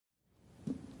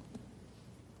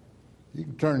You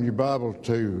can turn your Bible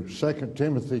to 2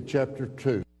 Timothy chapter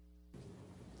 2.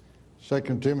 2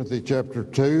 Timothy chapter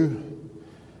 2,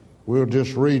 we'll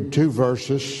just read 2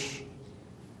 verses.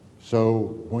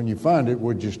 So when you find it,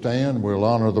 would you stand? We'll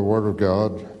honor the Word of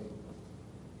God.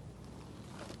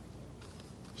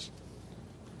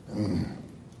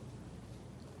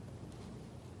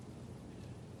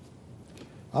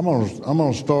 I'm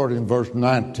going to start in verse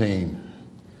 19.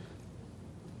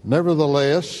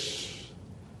 Nevertheless,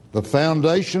 the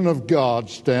foundation of God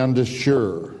standeth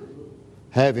sure,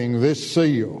 having this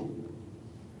seal.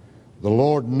 The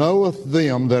Lord knoweth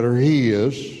them that are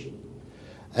his,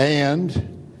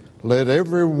 and let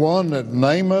every one that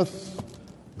nameth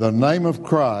the name of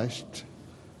Christ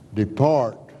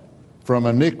depart from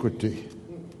iniquity.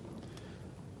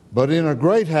 But in a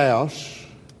great house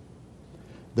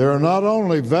there are not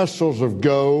only vessels of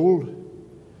gold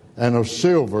and of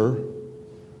silver,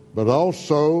 but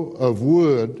also of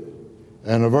wood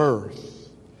and of earth,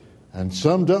 and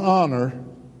some to honor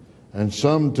and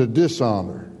some to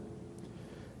dishonor.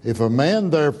 If a man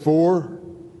therefore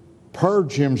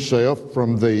purge himself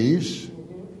from these,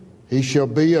 he shall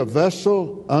be a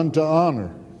vessel unto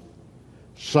honor,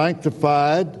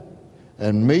 sanctified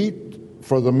and meet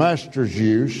for the master's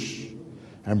use,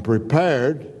 and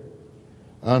prepared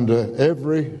unto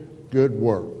every good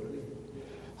work.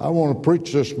 I want to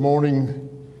preach this morning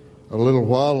a little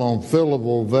while on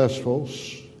fillable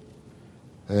vessels,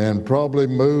 and probably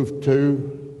move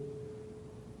to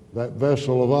that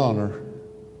vessel of honor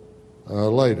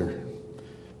later.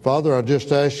 Father, I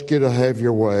just ask you to have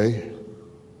your way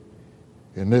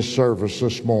in this service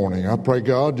this morning. I pray,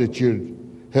 God, that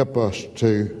you'd help us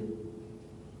to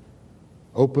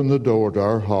open the door to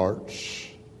our hearts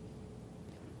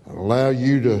and allow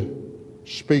you to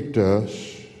speak to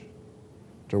us,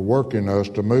 to work in us,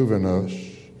 to move in us.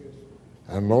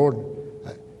 And Lord,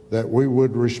 that we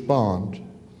would respond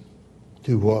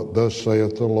to what thus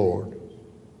saith the Lord.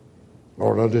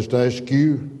 Lord, I just ask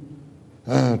you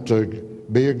to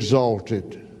be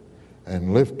exalted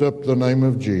and lift up the name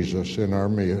of Jesus in our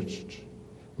midst.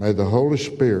 May the Holy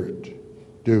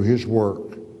Spirit do his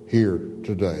work here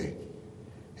today.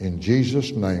 In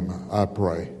Jesus' name I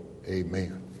pray.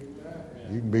 Amen.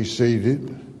 You can be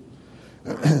seated.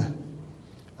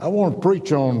 I want to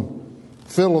preach on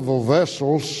fillable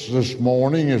vessels this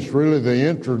morning. It's really the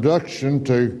introduction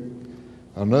to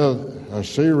a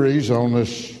series on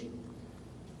this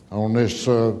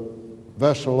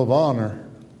vessel of honor.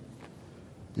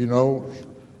 You know,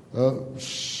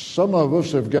 some of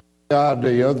us have got the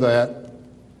idea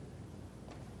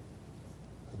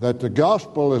that the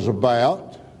gospel is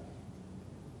about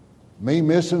me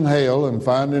missing hell and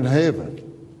finding heaven.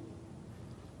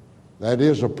 That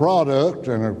is a product,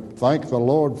 and I thank the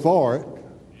Lord for it.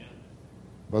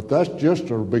 But that's just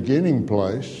a beginning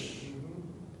place.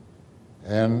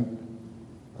 And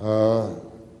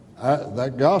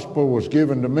that gospel was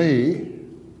given to me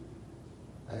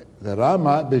that I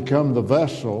might become the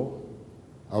vessel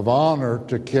of honor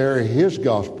to carry his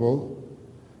gospel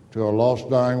to a lost,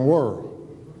 dying world.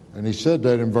 And he said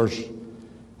that in verse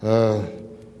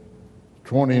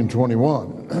 20 and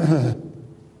 21.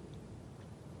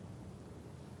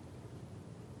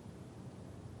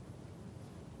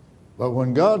 But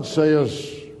when God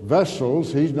says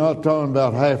vessels, he's not talking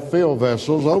about half-filled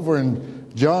vessels. Over in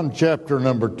John chapter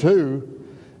number 2,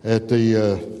 at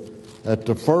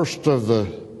the first of the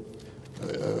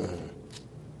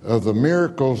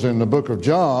miracles in the book of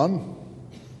John,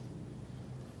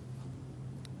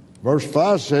 verse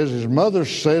 5 says, his mother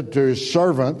said to his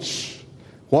servants,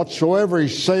 whatsoever he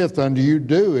saith unto you,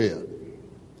 do it.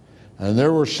 And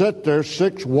there were set there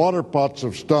 6 water pots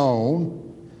of stone,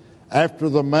 after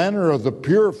the manner of the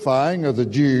purifying of the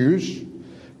Jews,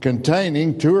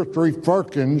 containing 2 or 3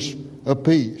 firkins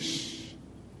apiece.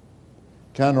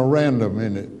 Kind of random,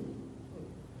 isn't it?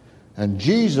 And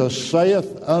Jesus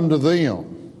saith unto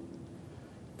them,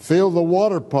 fill the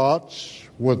water pots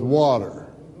with water.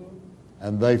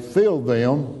 And they filled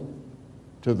them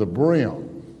to the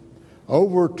brim.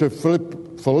 Over to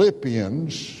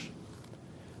Philippians,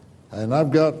 and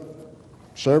I've got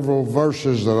several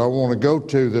verses that I want to go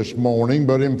to this morning,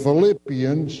 but in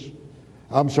Ephesians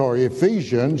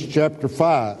chapter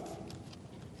 5,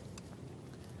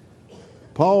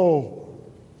 Paul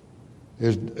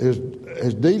is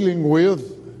dealing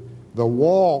with the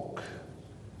walk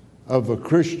of a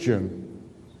Christian.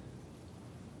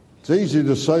 It's easy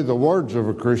to say the words of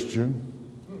a Christian,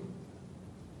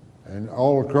 and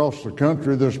all across the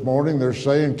country this morning they're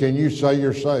saying, can you say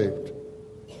you're saved?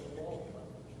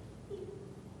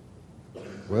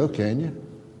 Well, can you?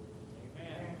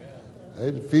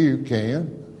 A few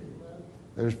can.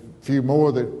 There's a few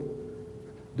more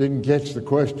that didn't catch the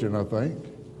question, I think.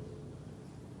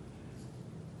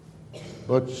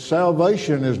 But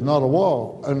salvation is not a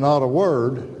walk, not a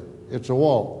word, it's a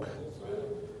walk.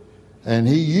 And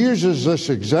he uses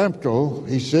this example.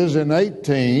 He says in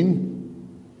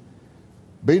 18,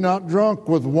 be not drunk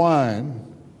with wine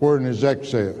wherein is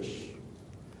excess.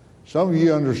 Some of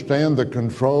you understand the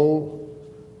control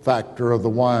factor of the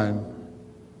wine.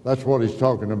 That's what he's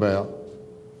talking about.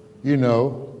 You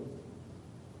know,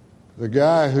 the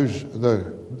guy who's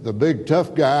the big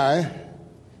tough guy,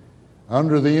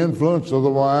 under the influence of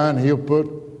the wine, he'll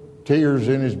put tears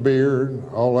in his beard,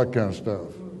 all that kind of stuff.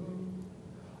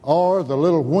 Or the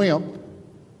little wimp,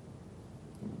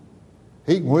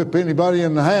 he can whip anybody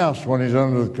in the house when he's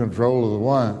under the control of the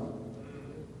wine.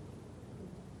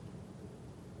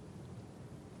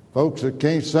 Folks that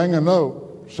can't sing a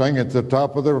note sing at the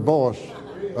top of their voice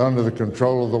under the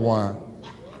control of the wine.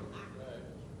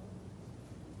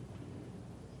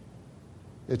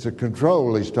 It's a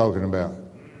control he's talking about.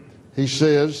 He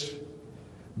says,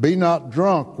 be not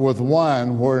drunk with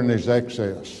wine wherein is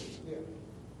excess.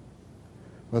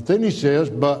 But then he says,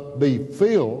 but be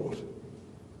filled.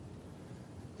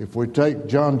 If we take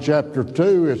John chapter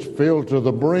 2, it's filled to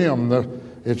the brim.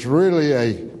 It's really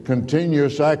a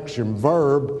continuous action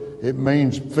verb. It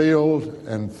means filled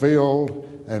and filled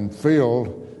and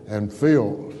filled and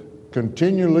filled.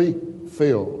 Continually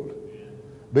filled.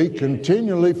 Be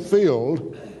continually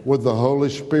filled with the Holy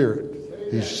Spirit,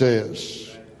 he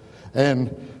says. And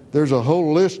there's a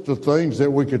whole list of things that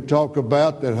we could talk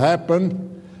about that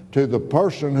happen to the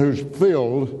person who's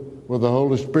filled with the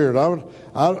Holy Spirit.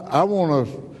 I want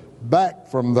to back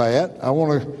from that. I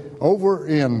want to over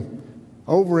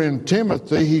in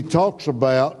Timothy, he talks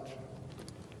about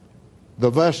the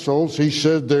vessels. He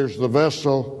said there's the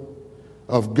vessel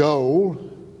of gold,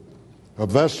 a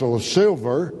vessel of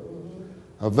silver,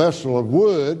 a vessel of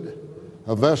wood,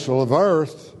 a vessel of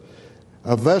earth,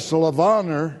 a vessel of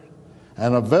honor,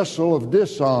 and a vessel of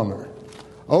dishonor.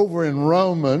 Over in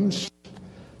Romans,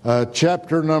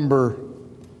 chapter number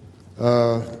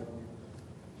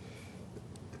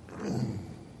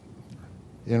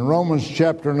in Romans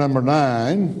chapter number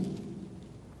 9,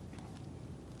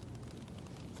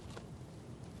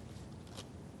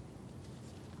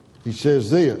 he says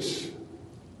this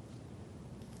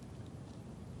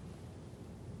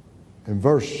in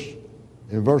verse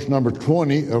number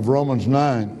 20 of Romans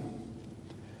 9.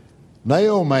 Nay,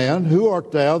 O man, who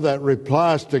art thou that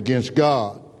repliest against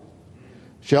God?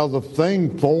 Shall the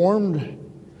thing formed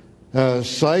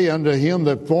say unto him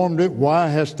that formed it, why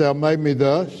hast thou made me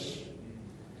thus?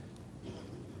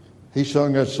 He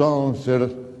sung that song and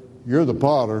said, you're the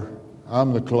potter,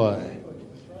 I'm the clay.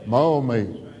 Mold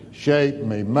me, shape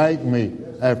me, make me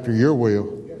after your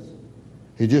will.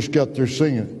 He just got through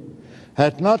singing it.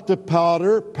 Hath not the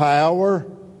potter power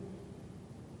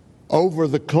over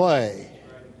the clay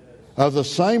of the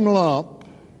same lump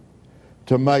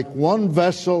to make one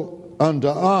vessel unto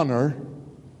honor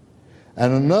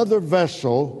and another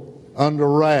vessel unto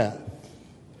wrath?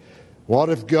 What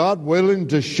if God, willing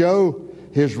to show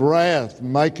his wrath,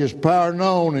 make his power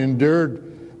known,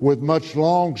 endured with much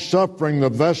long suffering the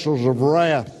vessels of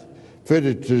wrath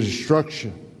fitted to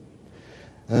destruction,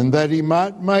 and that he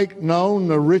might make known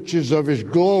the riches of his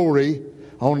glory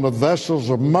on the vessels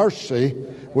of mercy,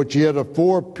 which he had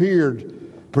afore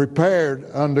prepared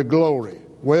unto glory?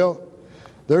 Well,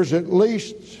 there's at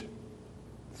least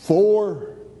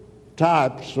 4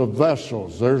 types of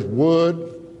vessels. There's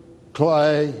wood,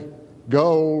 clay,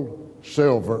 gold,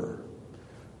 silver.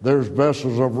 There's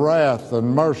vessels of wrath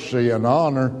and mercy and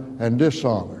honor and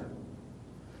dishonor.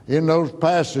 In those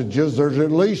passages, there's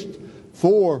at least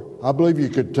 4. I believe you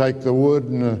could take the wood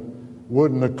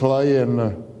and the clay and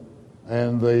the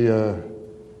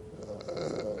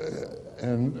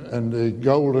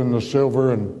gold and the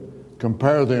silver and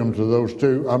compare them to those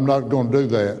two. I'm not going to do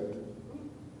that.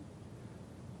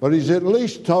 But he's at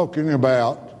least talking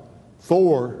about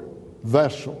 4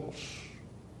 vessels.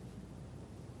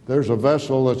 There's a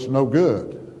vessel that's no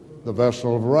good, the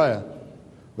vessel of wrath,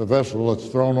 the vessel that's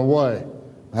thrown away,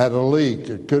 had a leak,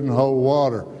 it couldn't hold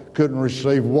water, couldn't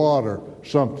receive water,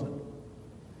 something.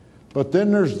 But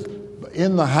then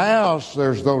in the house,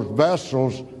 there's those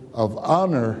vessels of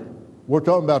honor. We're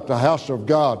talking about the house of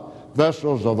God,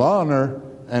 vessels of honor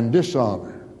and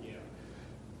dishonor.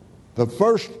 The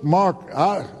first mark,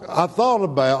 I thought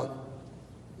about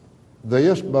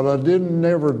this, but I didn't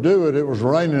never do it. It was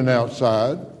raining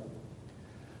outside.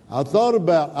 I thought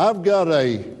about, I've got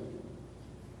a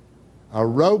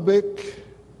aerobic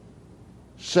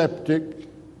septic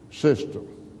system.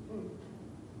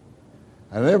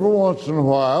 And every once in a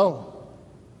while,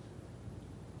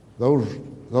 those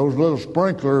little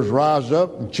sprinklers rise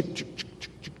up and chick, chick, chick,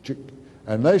 chick, chick, chick,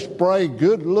 and they spray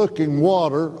good-looking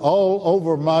water all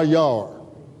over my yard.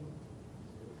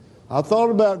 I thought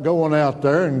about going out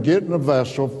there and getting a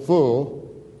vessel full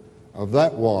of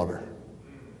that water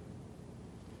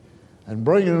and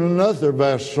bringing another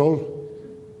vessel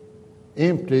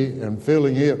empty and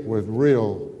filling it with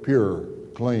real, pure,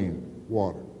 clean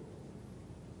water.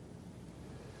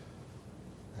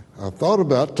 I thought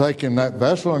about taking that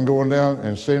vessel and going down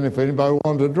and seeing if anybody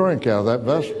wanted to drink out of that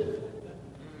vessel.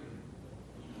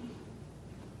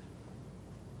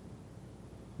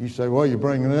 You say, well, you're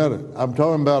bringing that up. I'm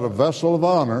talking about a vessel of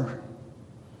honor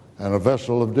and a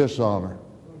vessel of dishonor.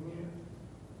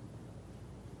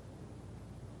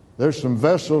 There's some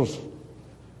vessels.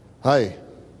 Hey,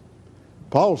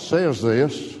 Paul says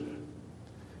this,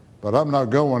 but I'm not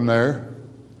going there.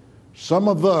 Some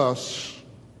of us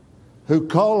who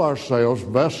call ourselves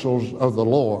vessels of the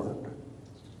Lord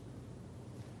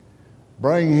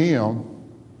bring Him.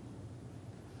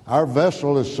 Our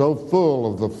vessel is so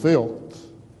full of the filth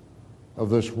of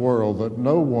this world that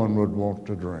no one would want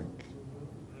to drink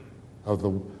of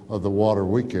the water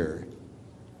we carry.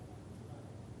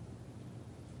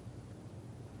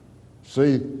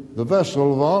 See, the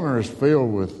vessel of honor is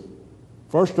filled with,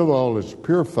 first of all, it's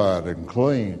purified and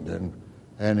cleaned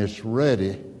and it's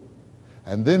ready.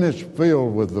 And then it's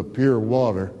filled with the pure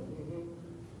water,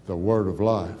 the Word of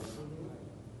life.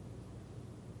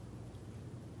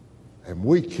 And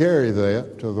we carry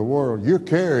that to the world. You're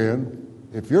carrying,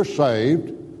 if you're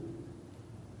saved,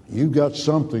 you've got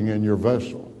something in your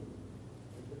vessel.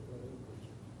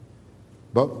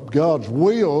 But God's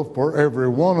will for every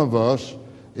one of us,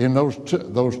 in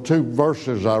those two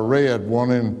verses I read,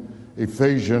 one in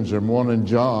Ephesians and one in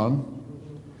John,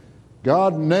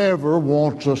 God never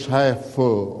wants us half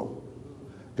full.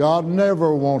 God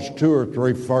never wants 2 or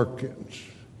 3 firkins.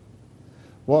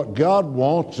 What God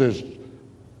wants is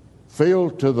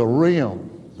filled to the rim.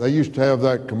 They used to have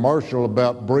that commercial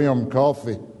about brim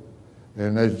coffee,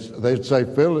 and they'd say,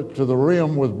 fill it to the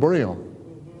rim with brim.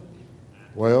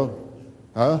 Well,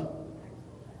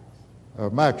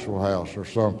 Maxwell House or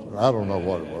something. I don't know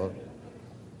what it was.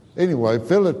 Anyway,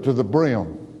 fill it to the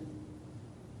brim.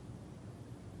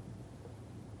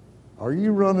 Are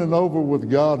you running over with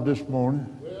God this morning?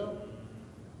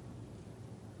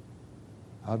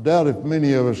 I doubt if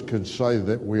many of us could say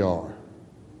that we are.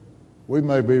 We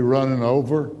may be running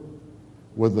over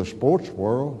with the sports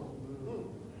world.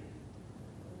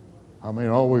 I mean,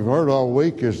 all we've heard all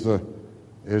week is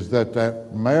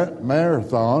that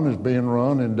marathon is being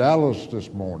run in Dallas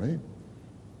this morning,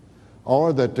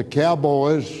 or that the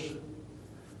Cowboys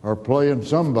are playing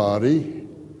somebody,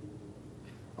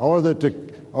 or that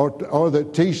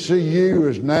TCU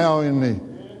is now in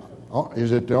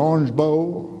the Orange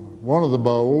Bowl, one of the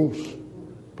bowls,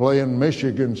 playing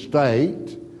Michigan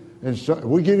State. And so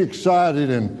we get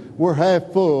excited and we're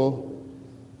half full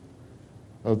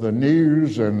of the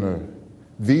news and the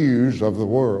views of the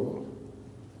world.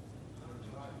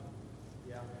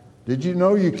 Did you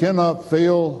know you cannot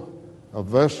fill a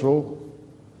vessel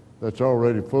that's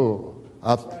already full?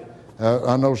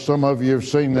 I know some of you have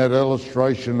seen that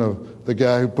illustration of the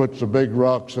guy who puts the big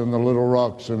rocks and the little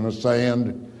rocks in the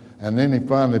sand, and then he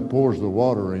finally pours the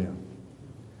water in.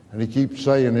 And he keeps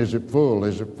saying, is it full?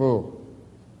 Is it full?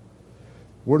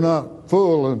 We're not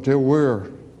full until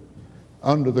we're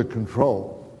under the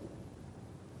control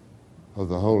of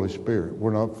the Holy Spirit.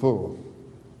 We're not full.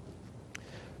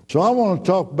 So I want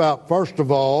to talk about, first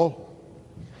of all,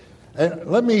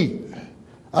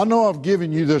 I know I've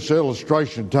given you this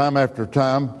illustration time after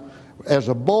time. As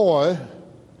a boy,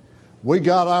 we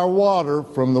got our water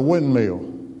from the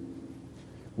windmill.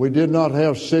 We did not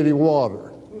have city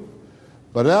water.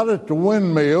 But out at the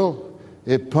windmill,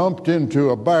 it pumped into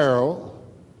a barrel,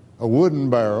 a wooden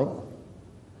barrel,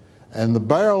 and the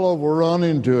barrel overrun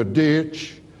into a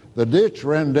ditch. The ditch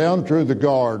ran down through the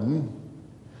garden,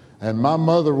 and my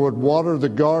mother would water the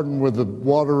garden with the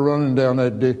water running down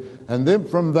that ditch. And then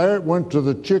from there it went to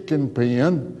the chicken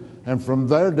pen, and from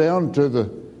there down to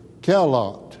the cow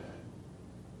lot.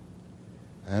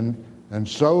 And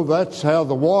so that's how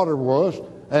the water was.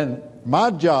 And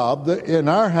my job, in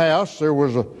our house, there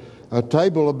was a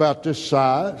table about this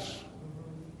size,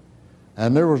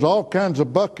 and there was all kinds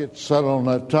of buckets set on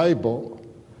that table.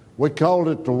 We called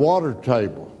it the water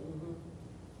table.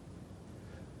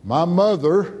 My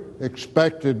mother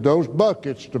expected those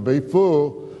buckets to be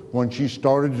full when she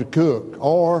started to cook,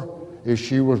 or if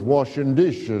she was washing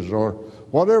dishes, or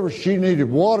whatever she needed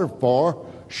water for,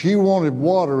 she wanted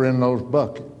water in those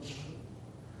buckets.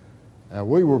 And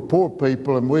we were poor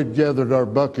people, and we'd gathered our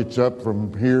buckets up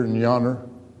from here and yonder.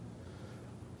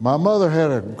 My mother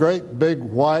had a great big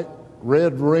white,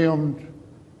 red-rimmed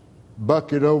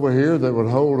bucket over here that would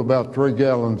hold about 3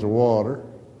 gallons of water.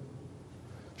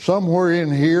 Somewhere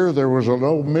in here there was an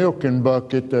old milking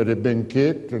bucket that had been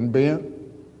kicked and bent.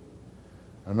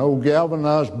 An old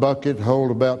galvanized bucket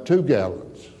hold about 2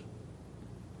 gallons.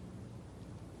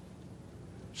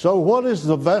 So what is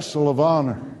the vessel of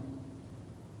honor?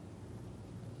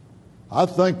 I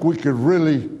think we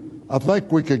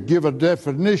could give a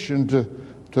definition to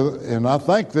and I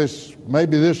think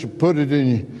maybe this will put it in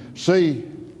you. See,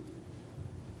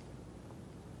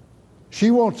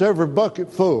 she wants every bucket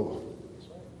full.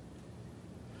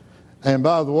 And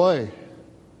by the way,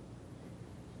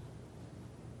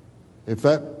 if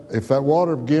that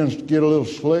water begins to get a little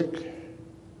slick,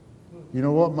 you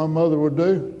know what my mother would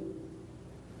do?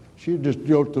 She'd just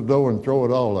go to the door and throw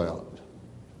it all out.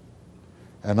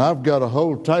 And I've got a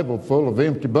whole table full of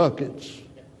empty buckets.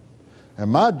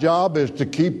 And my job is to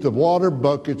keep the water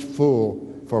buckets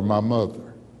full for my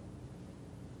mother.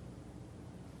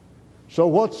 So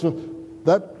what's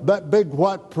that big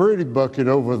white pretty bucket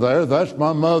over there? That's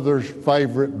my mother's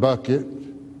favorite bucket.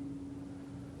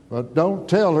 But don't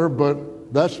tell her,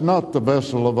 but that's not the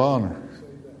vessel of honor.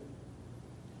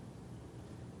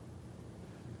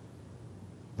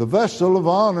 The vessel of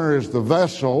honor is the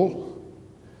vessel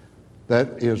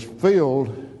that is filled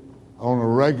on a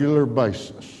regular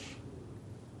basis.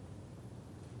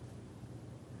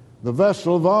 The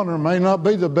vessel of honor may not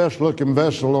be the best looking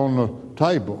vessel on the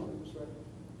table,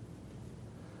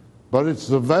 but it's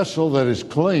the vessel that is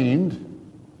cleaned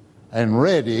and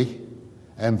ready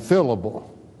and fillable.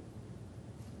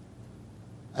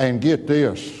 And get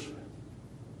this,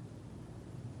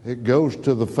 it goes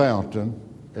to the fountain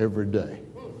every day.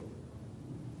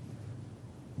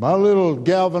 My little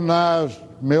galvanized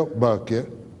milk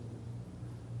bucket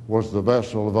was the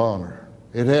vessel of honor.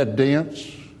 It had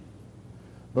dents.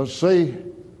 But see,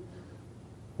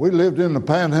 we lived in the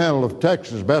panhandle of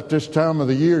Texas. About this time of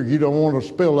the year, you don't want to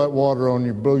spill that water on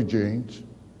your blue jeans.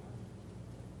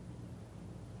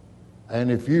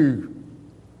 And if you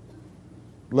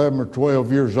 11 or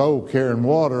 12 years old carrying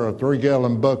water, a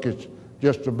 3-gallon bucket's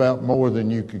just about more than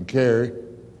you can carry.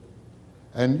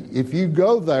 And if you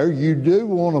go there, you do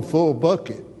want a full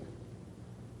bucket.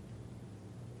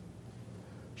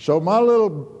 So my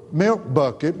little milk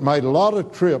bucket made a lot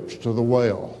of trips to the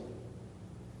well.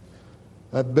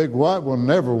 That big white one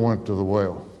never went to the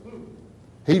well.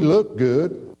 He looked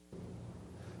good.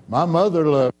 My mother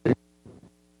loved him.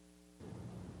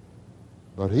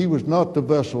 But he was not the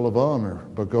vessel of honor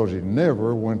because he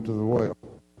never went to the well.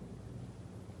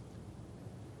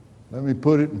 Let me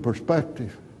put it in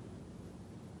perspective.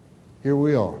 Here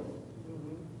we are.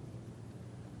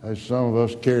 There's some of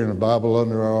us carrying a Bible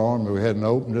under our arm that we hadn't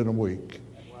opened in a week.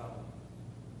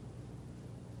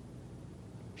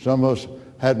 Some of us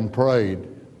hadn't prayed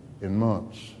in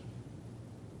months.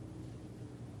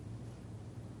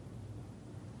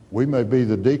 We may be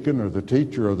the deacon or the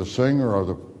teacher or the singer or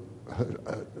the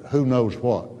who knows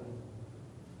what.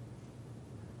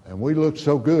 And we looked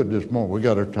so good this morning. We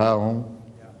got our tie on.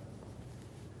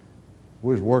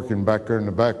 We was working back there in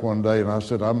the back one day, and I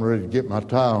said, I'm ready to get my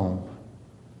tie on.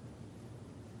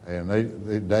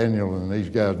 And Daniel and these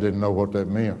guys didn't know what that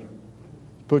meant.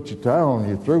 Put your tie on,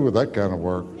 you're through with that kind of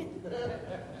work.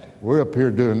 We're up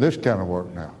here doing this kind of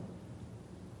work now.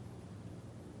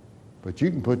 But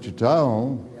you can put your tie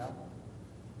on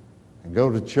and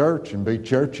go to church and be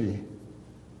churchy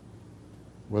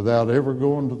without ever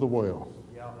going to the well.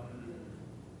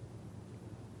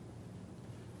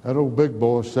 That old big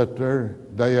boy sat there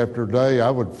day after day.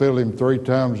 I would fill him 3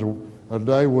 times a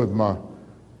day with my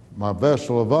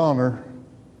vessel of honor,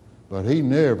 but he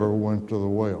never went to the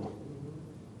well.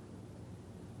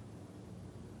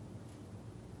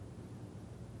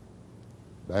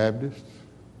 Baptists,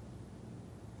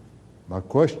 my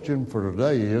question for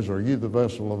today is, are you the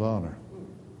vessel of honor?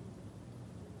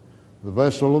 The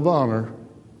vessel of honor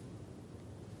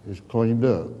is cleaned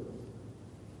up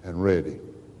and ready.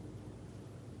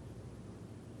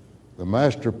 The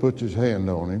master puts his hand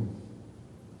on him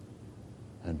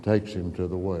and takes him to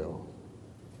the well.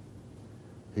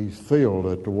 He's filled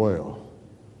at the well.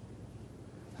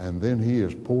 And then he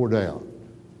is poured out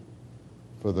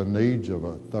for the needs of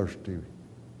a thirsty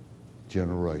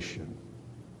generation.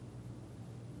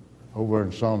 Over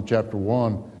in Psalm chapter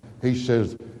 1, he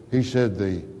said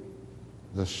the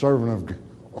servant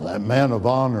of that man of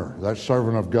honor, that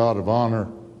servant of God of honor,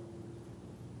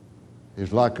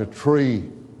 is like a tree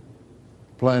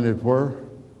planted where?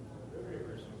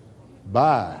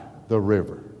 By the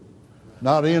river,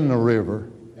 not in the river,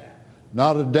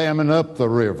 not a damming up the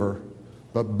river,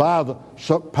 but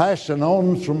passing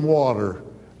on some water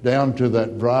down to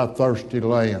that dry, thirsty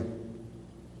land.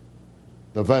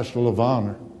 The vessel of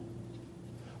honor.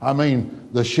 I mean,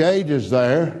 the shade is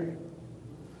there.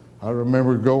 I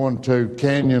remember going to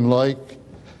Canyon Lake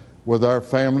with our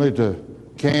family to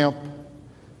camp,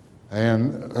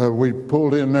 and we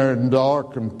pulled in there in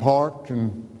dark and parked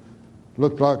and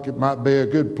looked like it might be a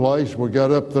good place. We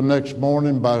got up the next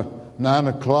morning by 9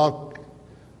 o'clock.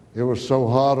 It was so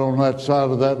hot on that side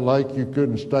of that lake you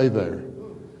couldn't stay there.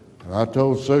 And I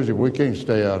told Susie, we can't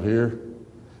stay out here.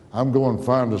 I'm going to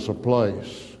find us a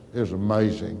place. It was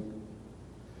amazing.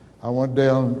 I went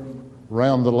down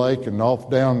around the lake and off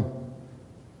down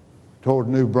toward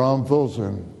New Braunfels,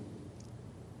 and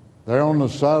there on the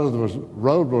side of the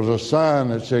road was a sign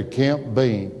that said Camp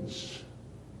Beans.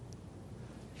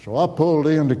 So I pulled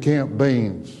into Camp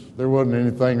Beans. There wasn't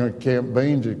anything at Camp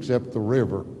Beans except the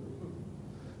river.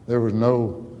 There was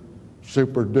no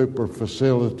super duper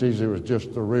facilities. It was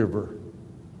just the river.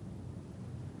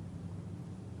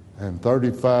 And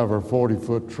 35 or 40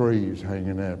 foot trees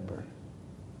hanging out there.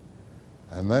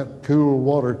 And that cool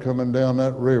water coming down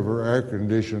that river air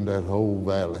conditioned that whole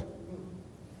valley.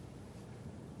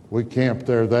 We camped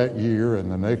there that year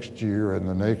and the next year and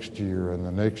the next year and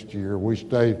the next year. We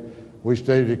stayed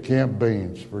at Camp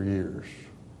Beans for years.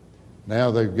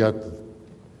 Now they've got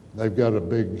a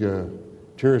big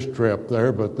tourist trap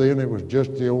there, but then it was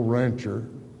just the old rancher.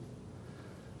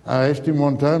 I asked him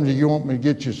one time, do you want me to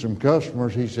get you some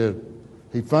customers? He said,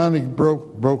 he finally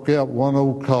broke out one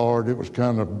old card. It was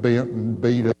kind of bent and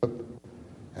beat up,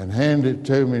 and handed it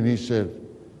to me, and he said,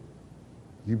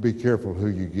 you be careful who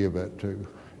you give that to.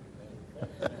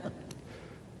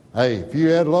 Hey, if you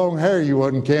had long hair, you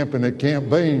wasn't camping at Camp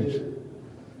Beans.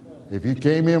 If you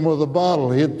came in with a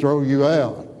bottle, he'd throw you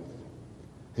out.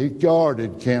 He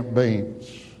guarded Camp Beans.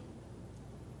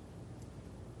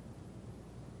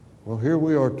 Well, here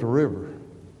we are at the river.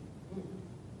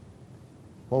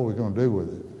 What are we going to do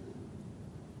with it?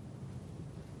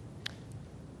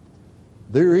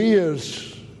 There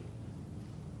is,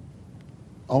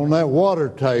 on that water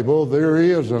table, there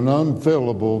is an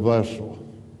unfillable vessel.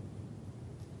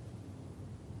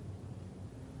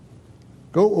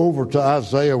 Go over to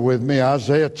Isaiah with me,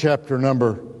 Isaiah chapter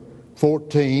number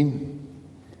 14,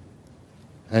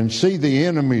 and see the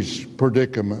enemy's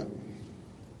predicament.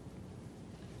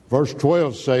 Verse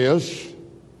 12 says,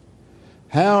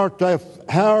 How art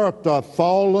thou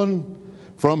fallen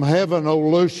from heaven, O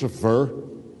Lucifer?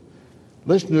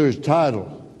 Listen to his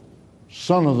title,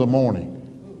 Son of the Morning.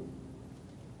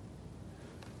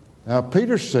 Now,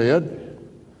 Peter said,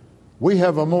 we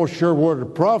have a more sure word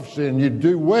of prophecy, and you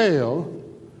do well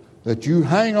that you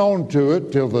hang on to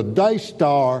it till the day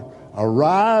star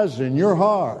arise in your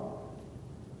heart.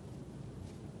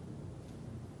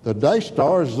 The day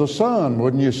star is the sun,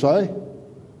 wouldn't you say?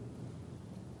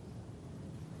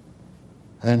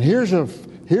 And here's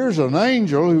an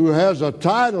angel who has a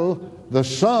title, the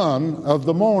Son of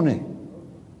the Morning.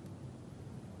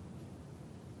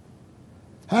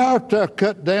 How art thou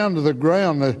cut down to the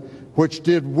ground, which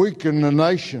did weaken the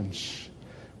nations?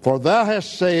 For thou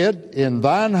hast said in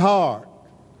thine heart,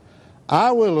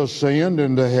 I will ascend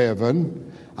into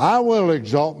heaven. I will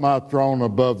exalt my throne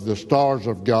above the stars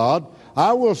of God.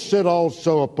 I will sit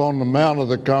also upon the mount of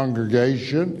the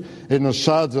congregation in the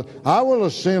sides of, I will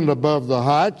ascend above the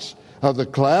heights of the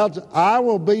clouds. I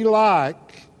will be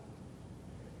like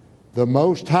the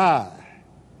Most High.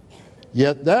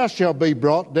 Yet thou shalt be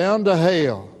brought down to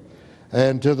hell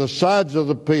and to the sides of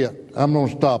the pit. I'm going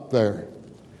to stop there.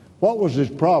 What was his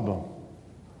problem?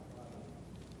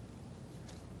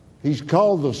 He's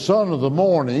called the Son of the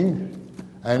Morning.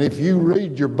 And if you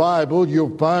read your Bible,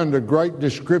 you'll find a great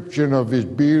description of his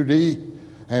beauty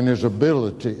and his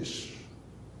abilities.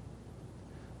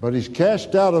 But he's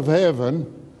cast out of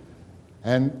heaven,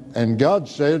 and God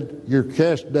said, you're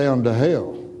cast down to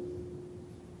hell.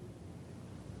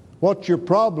 What's your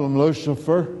problem,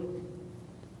 Lucifer?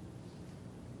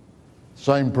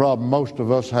 Same problem most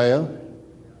of us have.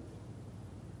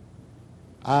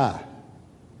 I.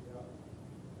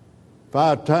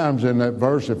 5 times in that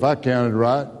verse, if I counted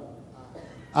right.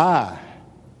 I.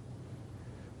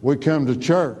 We come to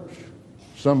church.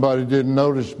 Somebody didn't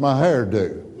notice my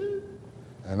hairdo.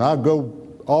 And I go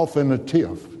off in a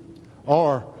tiff.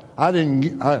 Or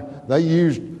they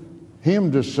used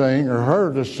him to sing or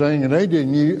her to sing, and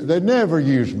they never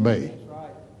used me.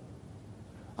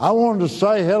 I wanted to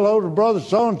say hello to brother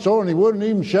so-and-so, and he wouldn't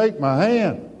even shake my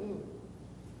hand.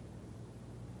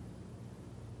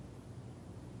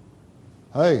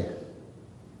 Hey,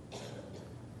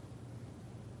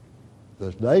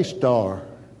 The day star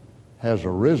has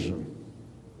arisen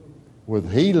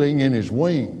with healing in his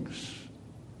wings.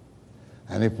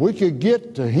 And if we could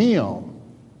get to him,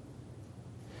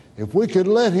 if we could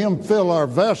let him fill our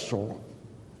vessel,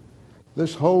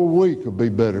 this whole week will be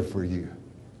better for you.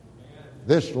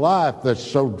 This life that's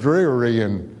so dreary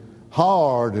and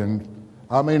hard, and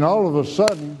all of a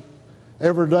sudden,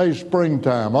 every day's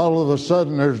springtime. All of a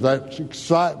sudden, there's that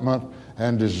excitement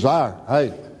and desire.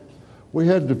 Hey, we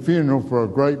had the funeral for a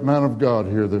great man of God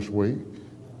here this week.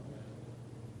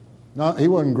 He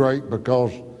wasn't great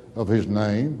because of his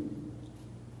name.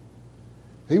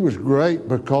 He was great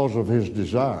because of his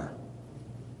desire.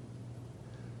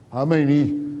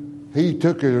 He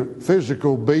took a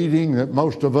physical beating that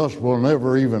most of us will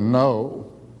never even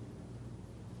know.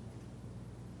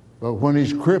 But when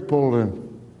he's crippled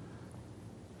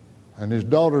and his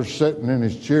daughter's sitting in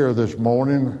his chair this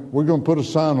morning, we're going to put a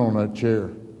sign on that chair.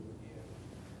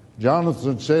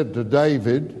 Jonathan said to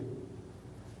David,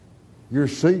 your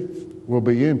seat will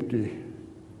be empty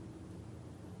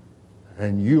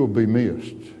and you'll be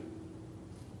missed.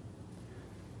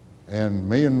 And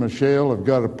me and Michelle have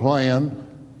got a plan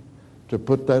to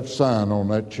put that sign on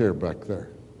that chair back there.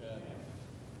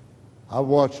 I've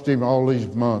watched him all these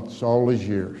months, all these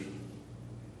years.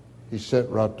 He sat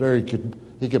right there. He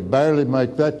could barely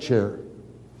make that chair.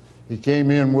 He came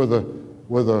in with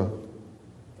a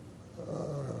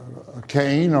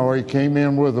cane, or he came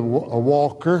in with a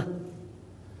walker,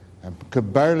 and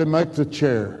could barely make the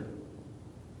chair.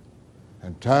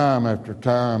 And time after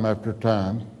time after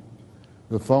time,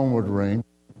 the phone would ring.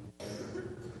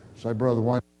 Say, Brother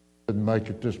Wayne didn't make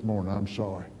it this morning. I'm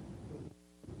sorry.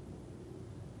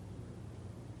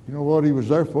 You know what he was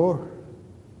there for?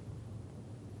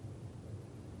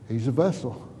 He's a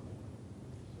vessel.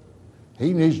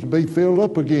 He needs to be filled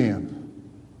up again.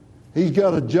 He's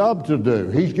got a job to do.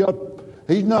 He's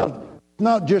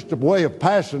not just a way of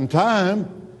passing time.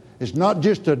 It's not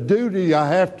just a duty I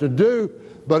have to do,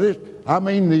 but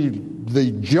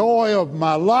the joy of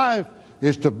my life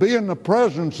is to be in the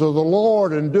presence of the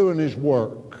Lord and doing His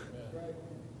work.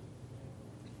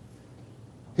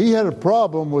 He had a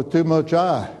problem with too much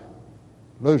I,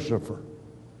 Lucifer.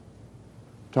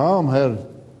 Tom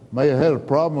may have had a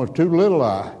problem with too little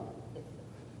I.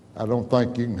 I don't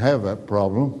think you can have that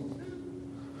problem.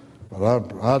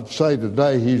 But I'd say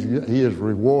today he is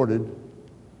rewarded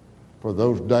for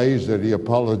those days that he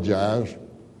apologized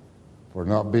for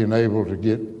not being able to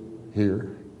get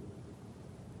here.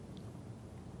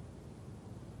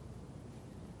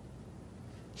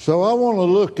 So I want to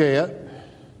look at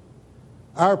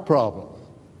our problem.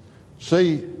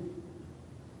 See,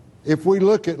 if we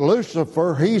look at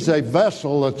Lucifer, he's a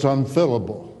vessel that's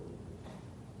unfillable.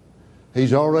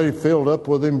 He's already filled up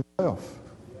with himself.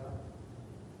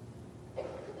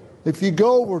 If you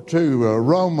go over to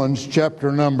Romans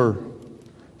chapter number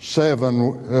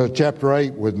 7, chapter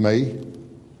 8 with me,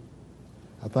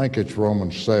 I think it's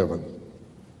Romans 7.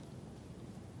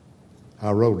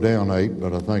 I wrote down 8,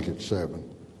 but I think it's 7.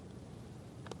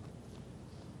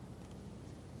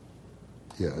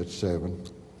 Yeah, it's 7.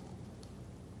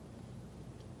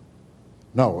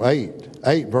 No, 8.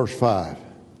 8 verse 5.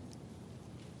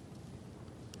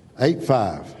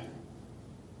 8:5.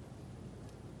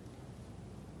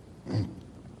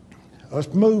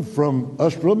 Let's move from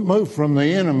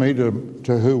the enemy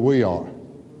to who we are.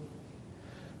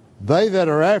 They that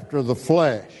are after the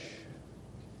flesh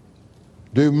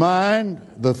do mind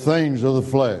the things of the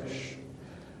flesh.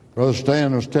 Brother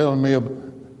Stan was telling me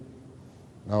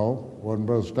no, it wasn't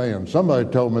Brother Stan. Somebody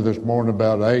told me this morning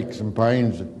about aches and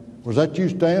pains. Was that you,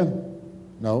 Stan?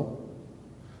 No.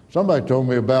 Somebody told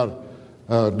me about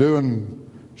doing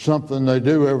something they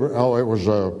do it was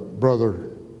Brother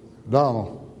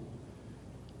Donald.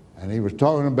 And he was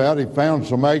talking about he found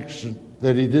some aches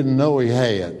that he didn't know he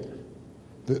had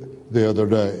the other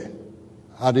day.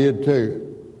 I did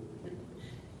too.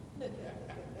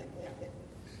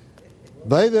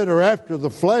 They that are after the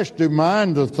flesh do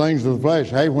mind the things of the flesh.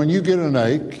 Hey, when you get an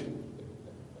ache,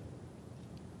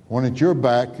 when it's your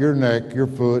back, your neck, your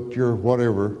foot, your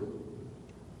whatever,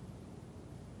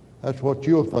 that's what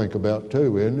you'll think about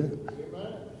too, isn't it?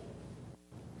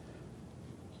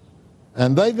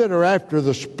 And they that are after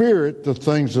the Spirit, the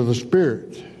things of the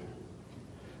Spirit.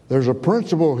 There's a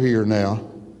principle here now.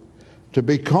 To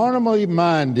be carnally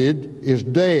minded is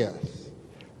death.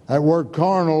 That word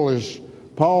carnal is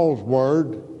Paul's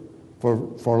word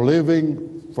for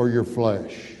living for your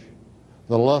flesh,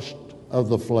 the lust of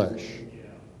the flesh.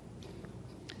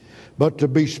 But to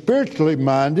be spiritually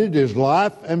minded is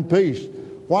life and peace.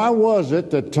 Why was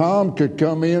it that Tom could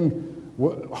come in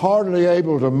hardly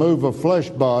able to move a flesh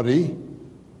body,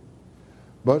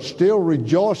 but still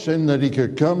rejoicing that he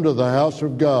could come to the house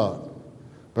of God,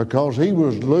 because he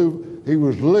was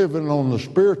living on the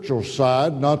spiritual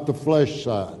side, not the flesh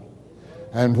side.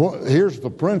 And here's the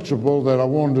principle that I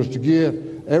wanted us to get.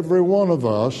 Every one of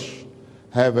us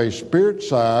have a spirit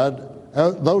side.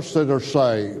 Those that are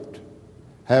saved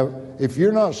have. If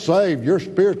you're not saved, your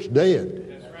spirit's dead.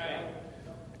 That's right.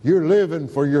 You're living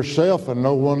for yourself and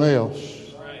no one else.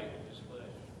 That's right.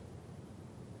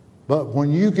 But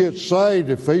when you get saved,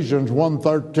 Ephesians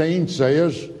 1:13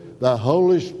 says, the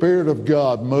Holy Spirit of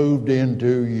God moved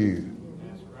into you.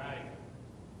 That's right.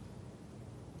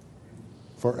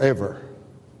 Forever.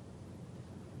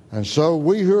 And so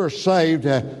we who are saved,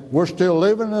 we're still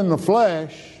living in the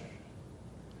flesh.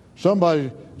 Somebody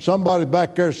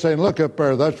back there saying, look up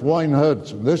there, that's Wayne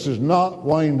Hudson. This is not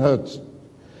Wayne Hudson.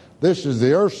 This is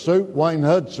the earth suit Wayne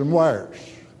Hudson wears.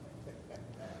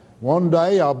 One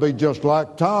day I'll be just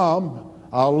like Tom.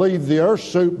 I'll leave the earth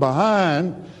suit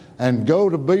behind and go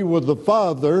to be with the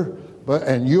Father,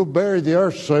 and you'll bury the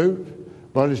earth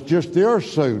suit, but it's just the earth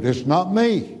suit. It's not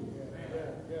me.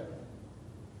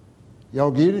 Y'all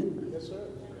get it? Yes, sir.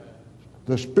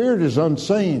 The Spirit is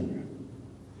unseen,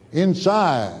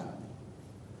 inside.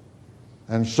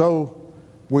 And so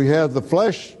we have the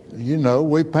flesh,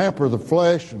 we pamper the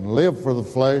flesh and live for the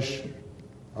flesh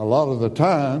a lot of the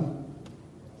time.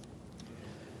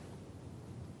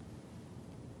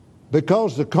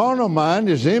 Because the carnal mind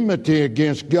is enmity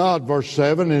against God, verse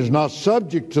 7, is not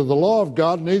subject to the law of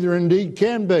God, neither indeed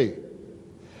can be.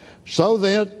 So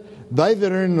that they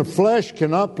that are in the flesh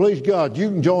cannot please God. You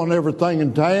can join everything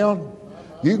in town.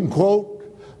 You can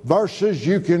quote verses.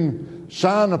 You can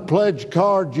sign a pledge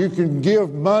card. You can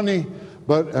give money.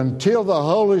 But until the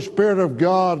Holy Spirit of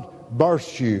God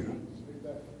bursts you,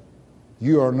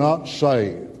 you are not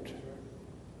saved.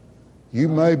 You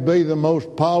may be the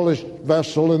most polished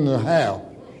vessel in the house,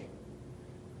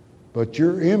 but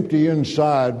you're empty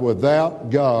inside without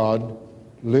God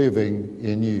living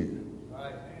in you.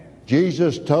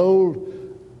 Jesus told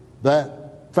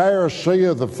that Pharisee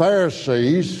of the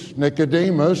Pharisees,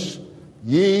 Nicodemus,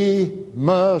 ye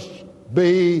must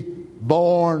be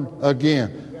born again.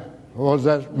 What does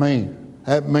that mean?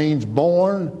 That means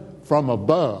born from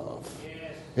above.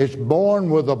 It's born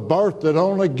with a birth that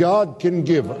only God can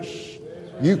give us.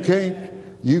 You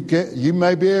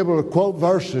may be able to quote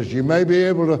verses. You may be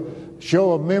able to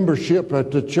show a membership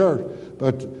at the church,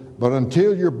 but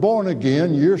until you're born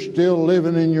again, you're still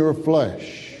living in your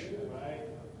flesh.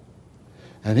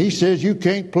 And he says you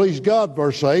can't please God,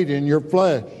 verse 8, in your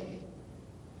flesh.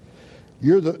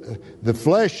 The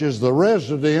flesh is the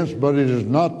residence, but it is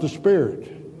not the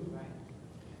spirit.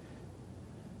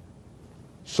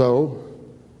 So,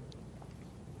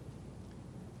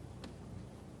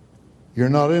 you're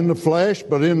not in the flesh,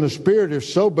 but in the Spirit, if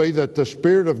so be that the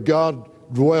Spirit of God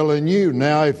dwell in you.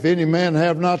 Now, if any man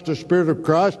have not the Spirit of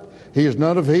Christ, he is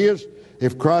none of his.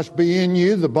 If Christ be in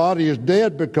you, the body is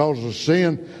dead because of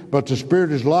sin, but the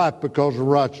Spirit is life because of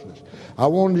righteousness. I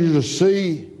want you to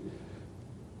see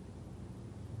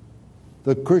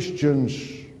the Christian's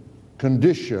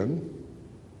condition.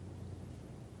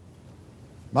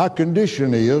 My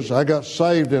condition is I got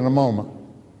saved in a moment,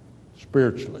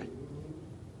 spiritually.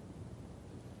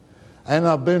 And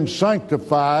I've been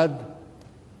sanctified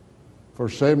for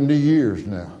 70 years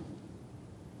now,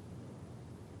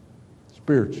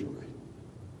 spiritually.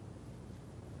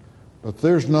 But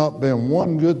there's not been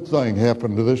one good thing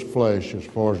happen to this flesh as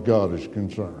far as God is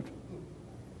concerned.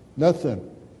 Nothing.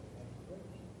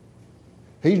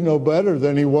 He's no better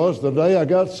than he was the day I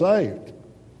got saved.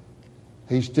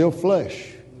 He's still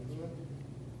flesh.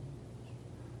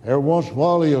 Every once in a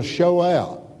while he'll show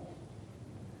out.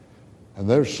 And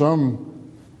there's some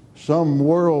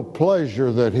world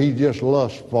pleasure that he just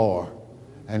lusts for.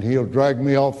 And he'll drag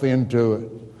me off into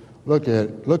it. Look at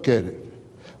it. Look at it.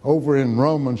 Over in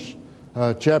Romans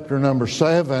chapter number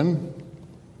 7,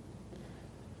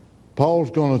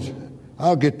 Paul's going to...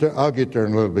 I'll get there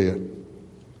in a little bit.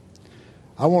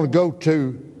 I want to go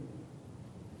to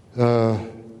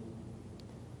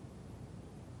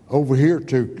over here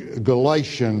to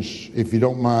Galatians, if you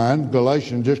don't mind.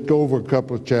 Galatians, just go over a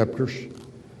couple of chapters.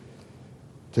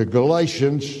 To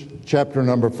Galatians chapter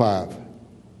number 5.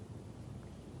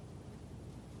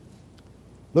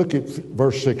 Look at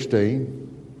verse 16.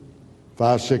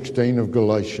 5:16 of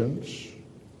Galatians.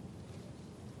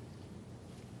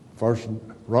 First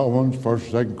Romans,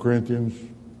 1st, 2nd Corinthians,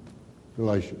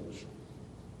 Galatians.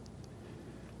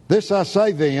 This I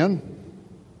say then,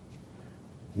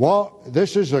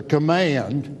 this is a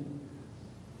command.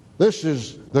 This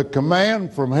is the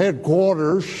command from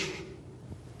headquarters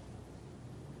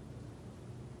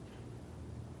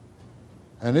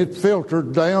and it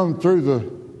filtered down through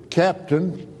the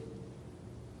captain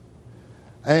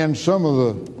and some of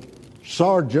the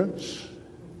sergeants,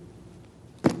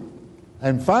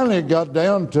 and finally it got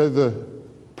down to the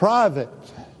private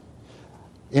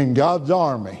in God's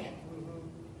army.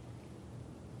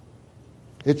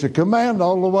 It's a command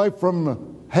all the way from the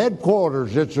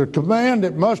headquarters. It's a command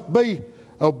that must be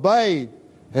obeyed.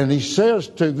 And he says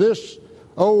to this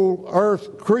old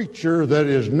earth creature that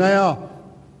is now,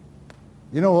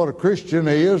 you know what a Christian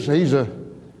is? He's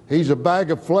a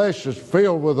bag of flesh that's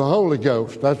filled with the Holy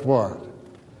Ghost. That's what.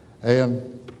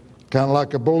 And kind of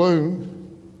like a balloon.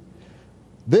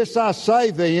 This I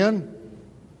say then,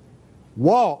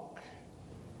 walk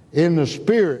in the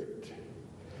Spirit,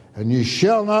 and you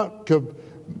shall not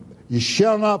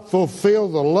fulfill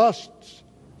the lusts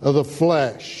of the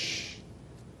flesh.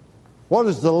 What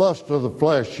is the lust of the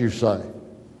flesh, you say?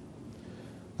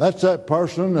 That's that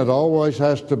person that always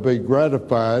has to be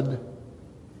gratified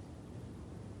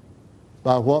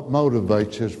by what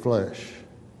motivates his flesh.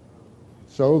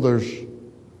 So there's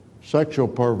sexual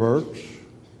perverts,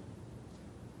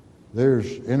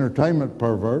 there's entertainment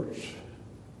perverts,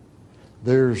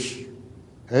 there's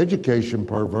education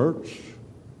perverts,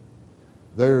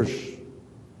 there's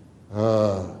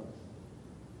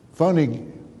funny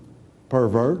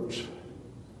perverts,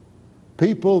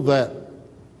 people that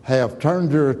have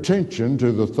turned their attention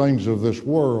to the things of this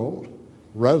world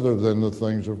rather than the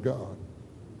things of God.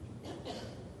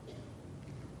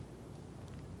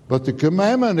 But the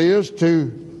commandment is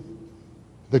to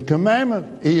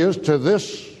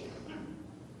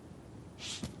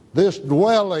this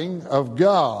dwelling of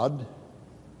God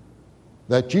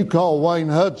that you call Wayne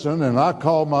Hudson and I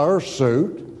call my earth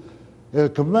suit. The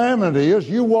commandment is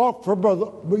you walk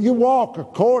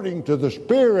according to the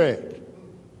Spirit.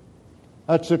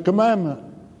 That's the commandment.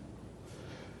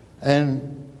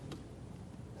 And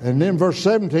then verse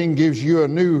 17 gives you a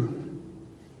new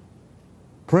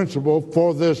principle.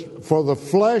 For the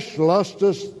flesh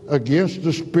lusteth against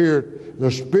the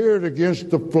Spirit against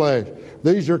the flesh.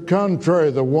 These are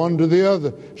contrary the one to the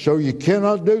other. So you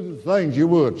cannot do the things you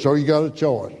would. So you got a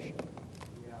choice.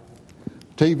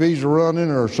 TV's running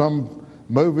or some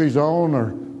movies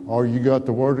on or you got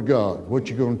the Word of God. What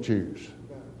you going to choose?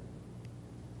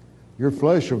 Your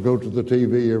flesh will go to the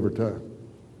TV every time.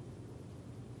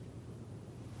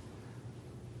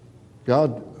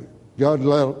 God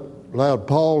allowed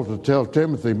Paul to tell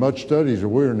Timothy, much study is a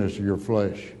weariness of your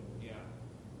flesh. Yeah,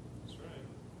 that's right.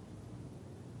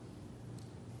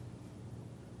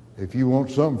 If you want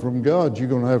something from God, you're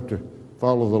going to have to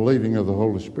follow the leading of the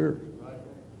Holy Spirit.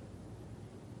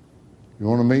 You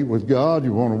want to meet with God,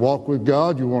 you want to walk with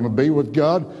God, you want to be with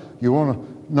God, you want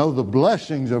to know the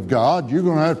blessings of God, you're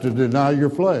going to have to deny your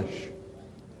flesh.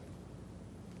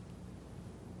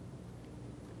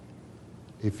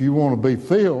 If you want to be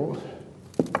filled,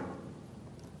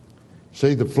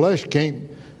 see, the flesh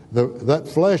that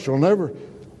flesh will never,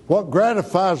 what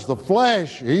gratifies the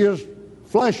flesh is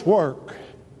flesh work.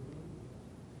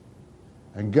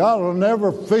 And God will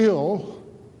never fill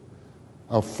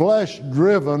a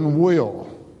flesh-driven will.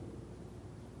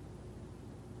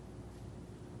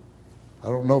 I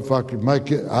don't know if I could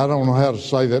make it, I don't know how to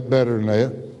say that better than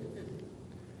that.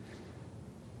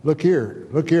 Look here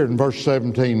in verse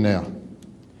 17 now.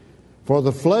 For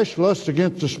the flesh lusts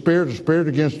against the Spirit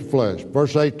against the flesh.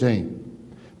 Verse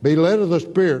 18. Be led of the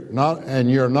Spirit, and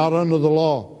you're not under the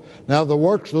law. Now the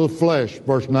works of the flesh,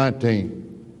 verse 19,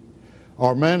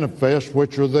 are manifest,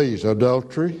 which are these: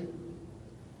 adultery,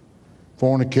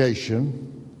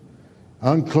 fornication,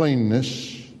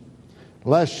 uncleanness.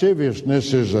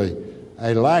 Lasciviousness is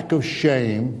a lack of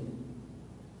shame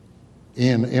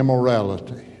in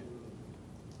immorality.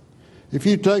 If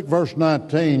you take verse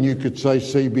 19, you could say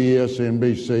CBS,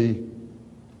 NBC.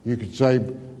 You could say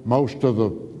most of the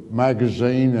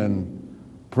magazine and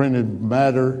printed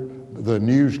matter, the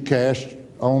newscast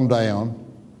on down,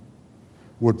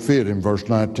 would fit in verse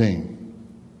 19.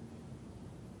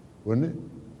 Wouldn't it?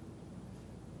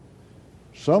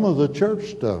 Some of the church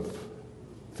stuff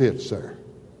fits there.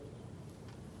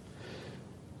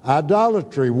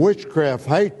 Idolatry, witchcraft,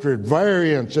 hatred,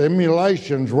 variance,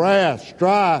 emulations, wrath,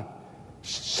 strife,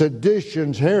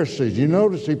 seditions, heresies. You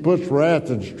notice he puts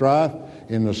wrath and strife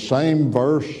in the same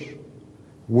verse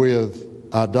with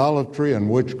idolatry and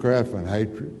witchcraft and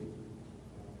hatred.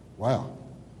 Wow.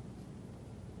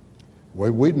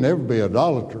 We'd never be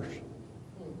idolaters.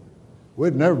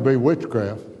 We'd never be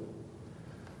witchcraft.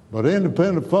 But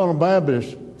independent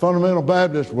fundamental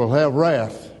Baptists will have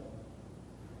wrath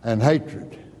and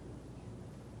hatred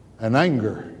and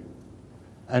anger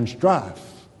and strife.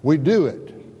 We do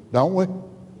it, don't we?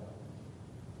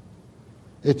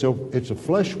 It's a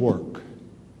flesh work.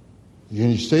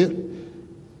 Can you see it?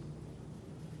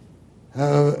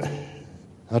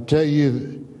 I tell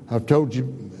you, I've told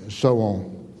you so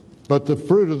on. But the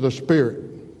fruit of the Spirit,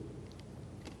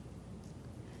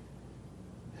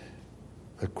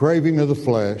 a craving of the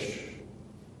flesh.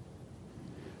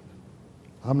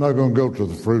 I'm not going to go to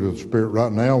the fruit of the Spirit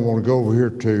right now. I want to go over here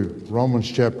to Romans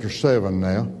chapter 7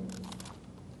 now.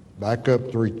 Back up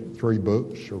three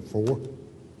books or four.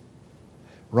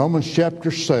 Romans chapter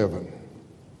 7.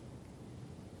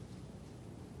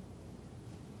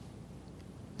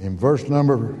 In verse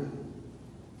number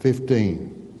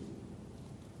 15.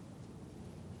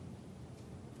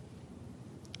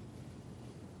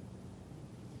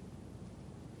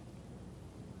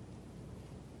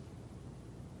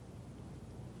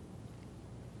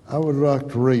 I would like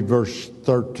to read verse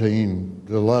 13,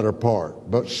 the latter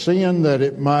part. But sin, that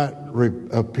it might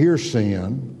appear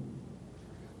sin,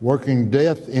 working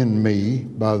death in me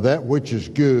by that which is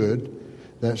good,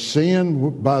 that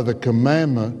sin by the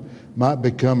commandment might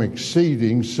become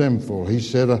exceeding sinful. He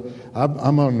said,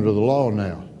 I'm under the law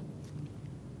now.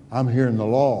 I'm hearing the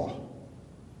law.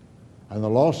 And the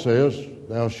law says,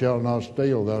 thou shalt not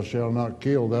steal, thou shalt not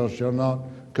kill, thou shalt not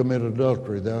commit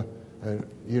adultery.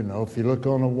 If you look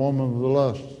on a woman with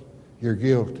lust, you're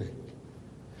guilty.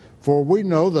 For we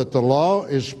know that the law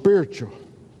is spiritual,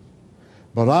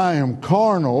 but I am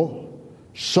carnal,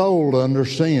 sold under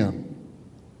sin.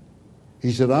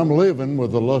 He said, I'm living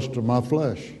with the lust of my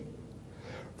flesh.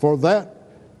 For that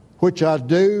which I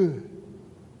do,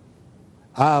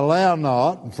 I allow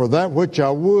not, and for that which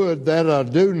I would, that I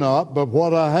do not, but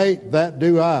what I hate, that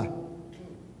do I.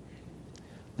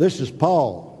 This is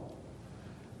Paul.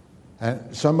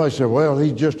 And somebody said, well,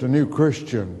 he's just a new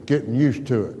Christian, getting used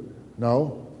to it.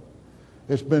 No.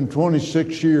 It's been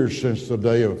 26 years since the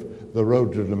day of the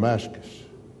road to Damascus.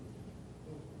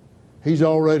 He's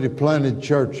already planted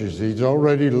churches. He's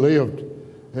already lived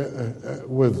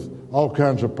with all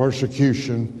kinds of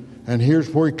persecution. And here's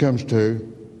where he comes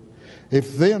to.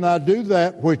 If then I do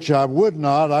that which I would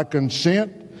not, I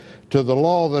consent to the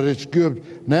law that it's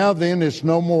good. Now then, it's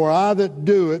no more I that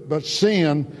do it, but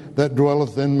sin that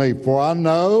dwelleth in me. For I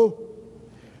know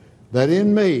that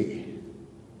in me,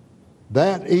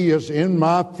 that is, in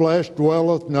my flesh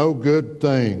dwelleth no good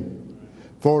thing.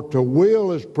 For to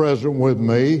will is present with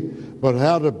me, but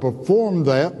how to perform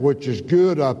that which is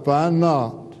good I find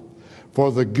not.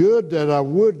 For the good that I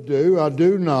would do, I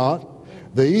do not.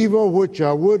 The evil which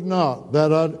I would not,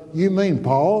 You mean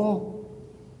Paul?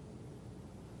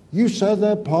 You said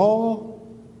that, Paul?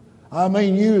 I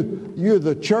mean, you're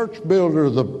the church builder,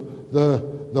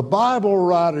 the Bible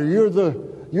writer. You're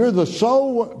the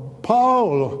soul,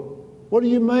 Paul. What do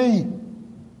you mean?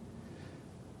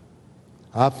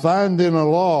 I find in a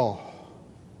law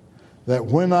that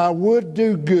when I would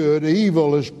do good,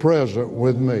 evil is present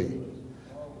with me.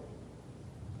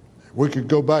 We could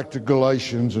go back to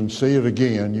Galatians and see it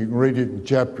again. You can read it in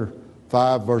chapter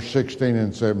 5, verse 16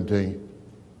 and 17.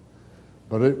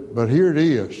 But here it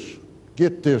is.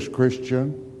 Get this,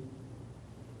 Christian.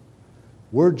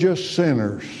 We're just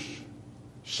sinners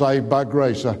saved by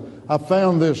grace. I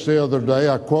found this the other day.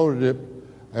 I quoted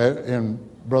it in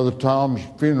Brother Tom's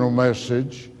funeral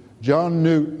message. John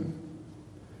Newton,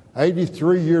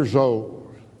 83 years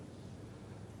old,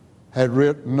 had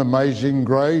written Amazing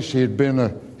Grace. He had been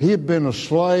a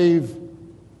slave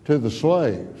to the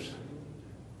slaves.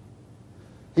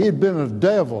 He had been a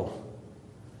devil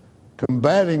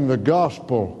combating the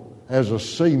gospel as a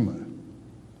seaman.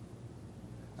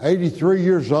 83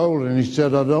 years old, and he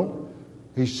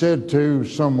said to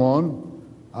someone,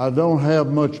 I don't have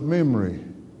much memory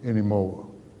anymore.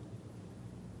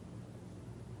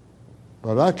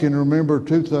 But I can remember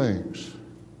two things.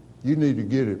 You need to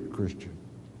get it, Christian.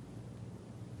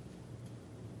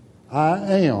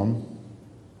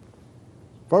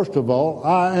 First of all,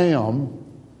 I am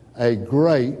a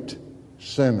great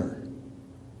sinner.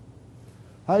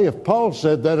 Hey, if Paul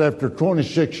said that after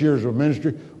 26 years of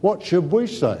ministry, what should we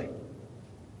say?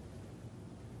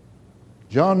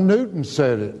 John Newton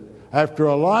said it after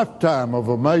a lifetime of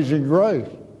amazing grace.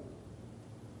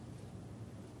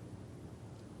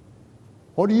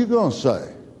 What are you going to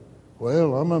say?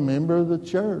 Well, I'm a member of the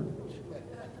church.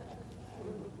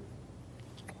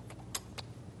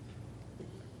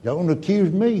 Don't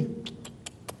accuse me.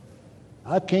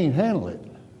 I can't handle it.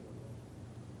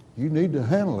 You need to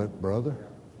handle it, brother.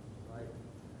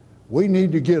 We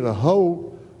need to get a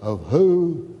hold of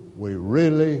who we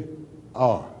really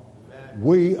are.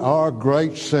 We are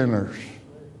great sinners.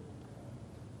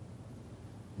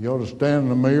 You ought to stand in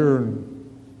the mirror and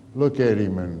look at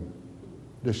him and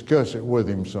discuss it with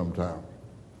him sometime.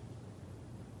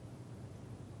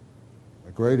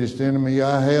 The greatest enemy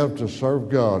I have to serve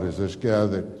God is this guy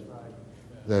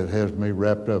that has me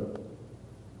wrapped up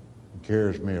and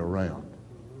carries me around.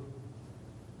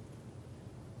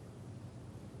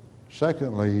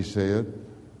 Secondly, he said,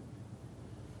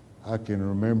 I can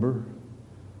remember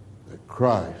that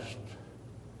Christ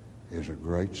is a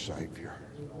great Savior.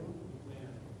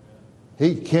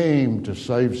 He came to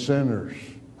save sinners,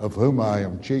 of whom I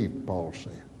am chief, Paul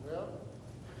said.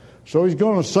 So he's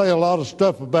going to say a lot of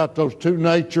stuff about those two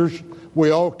natures.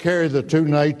 We all carry the two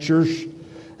natures.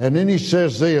 And then he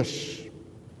says this,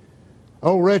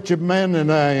 O wretched man that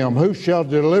I am, who shall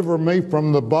deliver me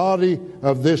from the body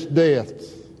of this death?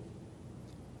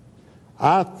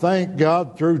 I thank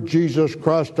God through Jesus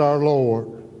Christ our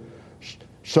Lord.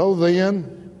 So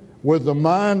then, with the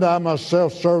mind I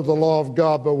myself serve the law of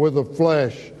God, but with the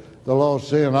flesh, the law of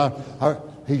sin.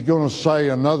 He's going to say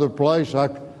another place,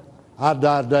 I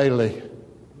die daily.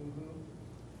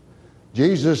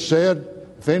 Jesus said,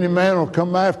 if any man will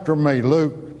come after me,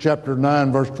 Luke chapter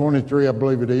 9, verse 23, I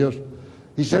believe it is.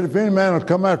 He said, if any man will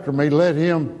come after me, let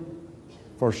him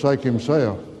forsake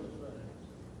himself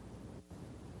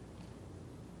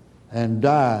and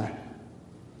die,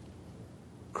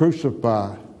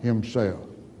 crucify himself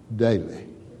daily,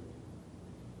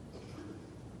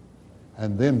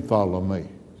 and then follow me.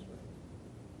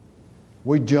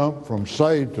 We jump from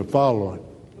saved to following.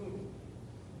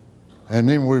 And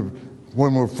then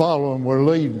when we're following, we're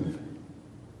leading.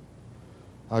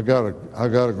 I got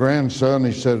a grandson.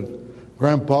 He said,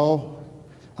 Grandpa,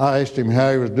 I asked him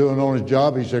how he was doing on his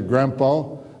job. He said,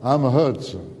 Grandpa, I'm a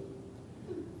Hudson.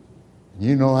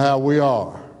 You know how we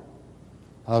are.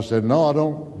 I said, no, I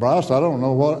don't, Bryce, I don't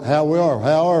know how we are.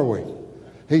 How are we?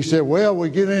 He said, well,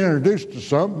 we get introduced to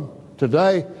something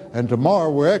today, and tomorrow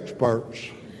we're experts.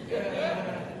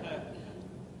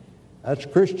 That's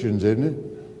Christians, isn't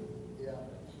it?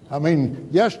 I mean,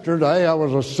 yesterday I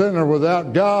was a sinner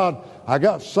without God. I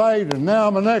got saved, and now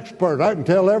I'm an expert. I can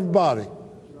tell everybody.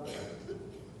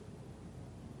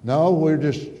 No, we're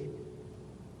just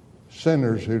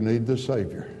sinners who need the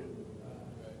Savior.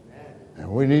 And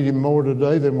we need Him more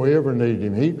today than we ever need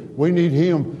Him. We need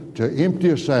Him to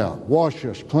empty us out, wash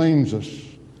us, cleanse us,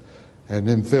 and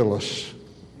then fill us.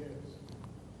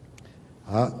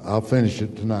 I'll finish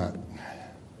it tonight.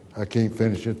 I can't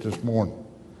finish it this morning.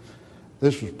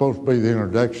 This was supposed to be the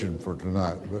introduction for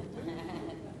tonight, but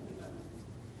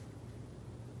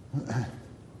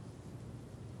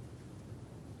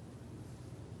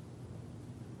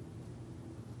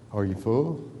are you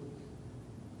full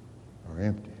or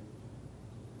empty?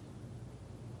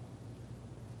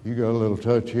 You got a little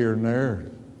touch here and there,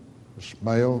 a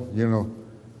smell, you know.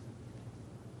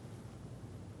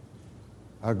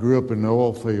 I grew up in the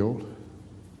oil field.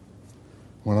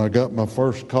 When I got my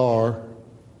first car,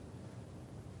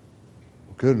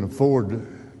 we couldn't afford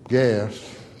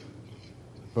gas,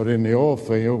 but in the oil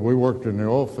field, we worked in the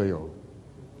oil field.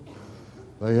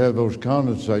 They had those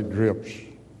condensate drips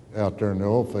out there in the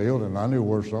oil field, and I knew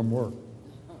where some were.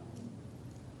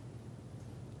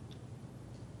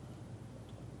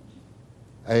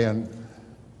 And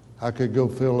I could go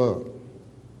fill up.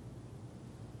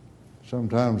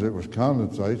 Sometimes it was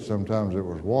condensate, sometimes it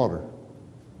was water.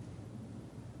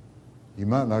 You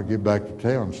might not get back to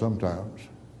town sometimes.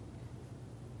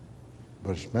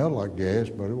 But it smelled like gas,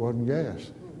 but it wasn't gas.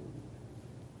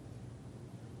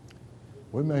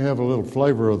 We may have a little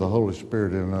flavor of the Holy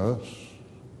Spirit in us,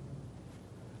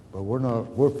 but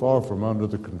we're far from under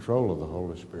the control of the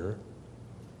Holy Spirit.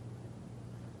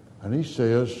 And He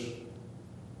says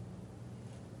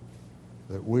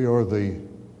that we are the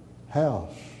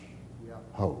household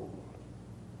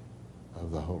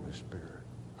of the Holy Spirit.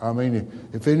 I mean,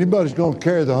 if anybody's going to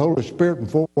carry the Holy Spirit in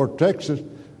Fort Worth, Texas,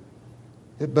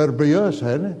 it better be us,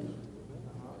 hadn't it?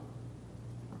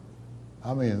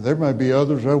 I mean, there may be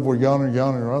others over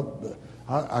yonder.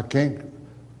 I can't.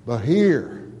 But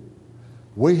here,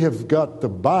 we have got the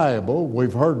Bible.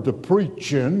 We've heard the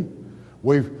preaching.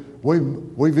 We've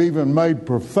even made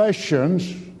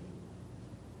professions.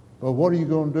 But what are you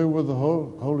going to do with the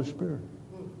Holy Spirit?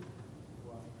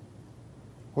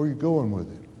 Where are you going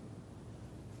with it?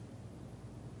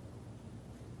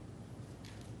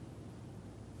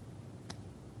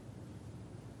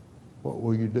 What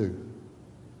will you do?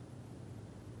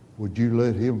 Would you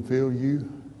let Him fill you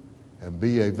and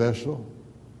be a vessel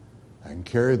and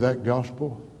carry that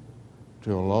gospel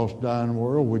to a lost, dying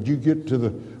world? Would you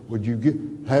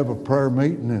have a prayer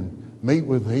meeting and meet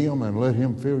with Him and let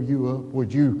Him fill you up?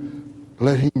 Would you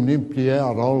let Him empty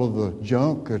out all of the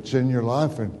junk that's in your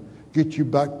life and get you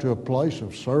back to a place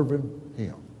of serving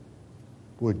Him?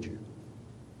 Would you?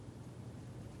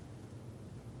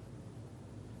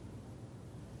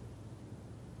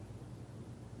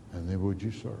 then would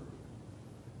you serve?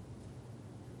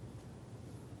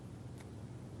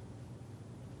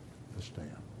 Let's stand.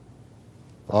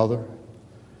 Father,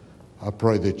 I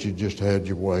pray that you just had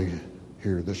your way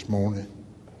here this morning.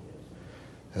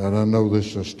 And I know this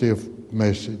is a stiff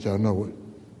message. I know it.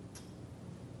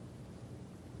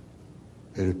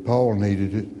 And if Paul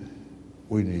needed it,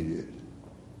 we needed it.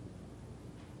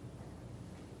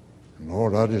 And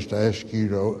Lord, I just ask you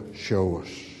to show us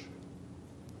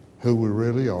who we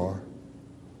really are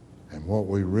and what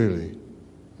we really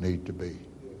need to be.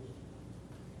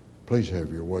 Please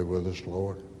have your way with us,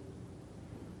 Lord.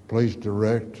 Please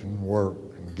direct and work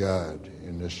and guide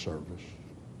in this service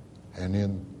and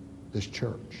in this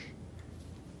church.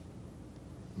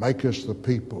 Make us the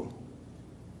people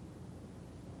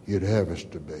you'd have us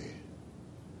to be.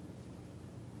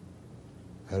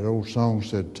 That old song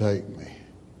said, take me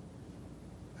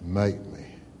and make me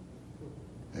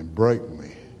and break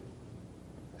me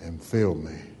and fill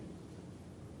me.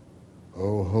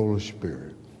 Oh, Holy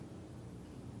Spirit,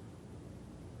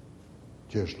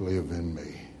 just live in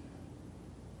me.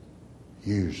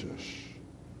 Use us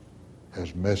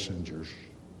as messengers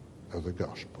of the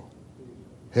gospel.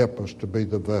 Help us to be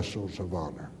the vessels of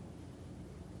honor,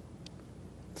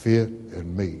 fit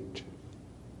and meet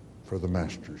for the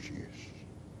Master's use.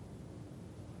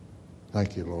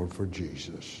 Thank you, Lord, for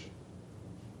Jesus.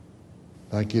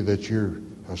 Thank you that you're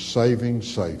a saving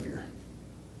Savior.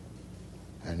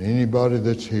 And anybody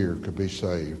that's here could be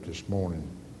saved this morning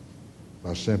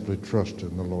by simply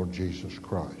trusting the Lord Jesus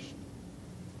Christ.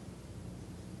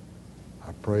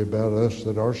 I pray about us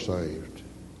that are saved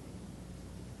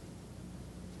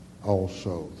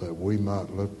also, that we might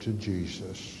look to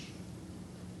Jesus,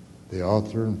 the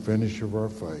author and finisher of our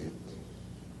faith,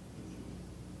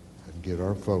 and get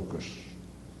our focus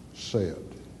set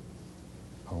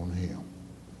on him.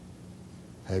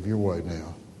 Have your way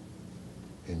now.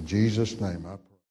 In Jesus' name I pray.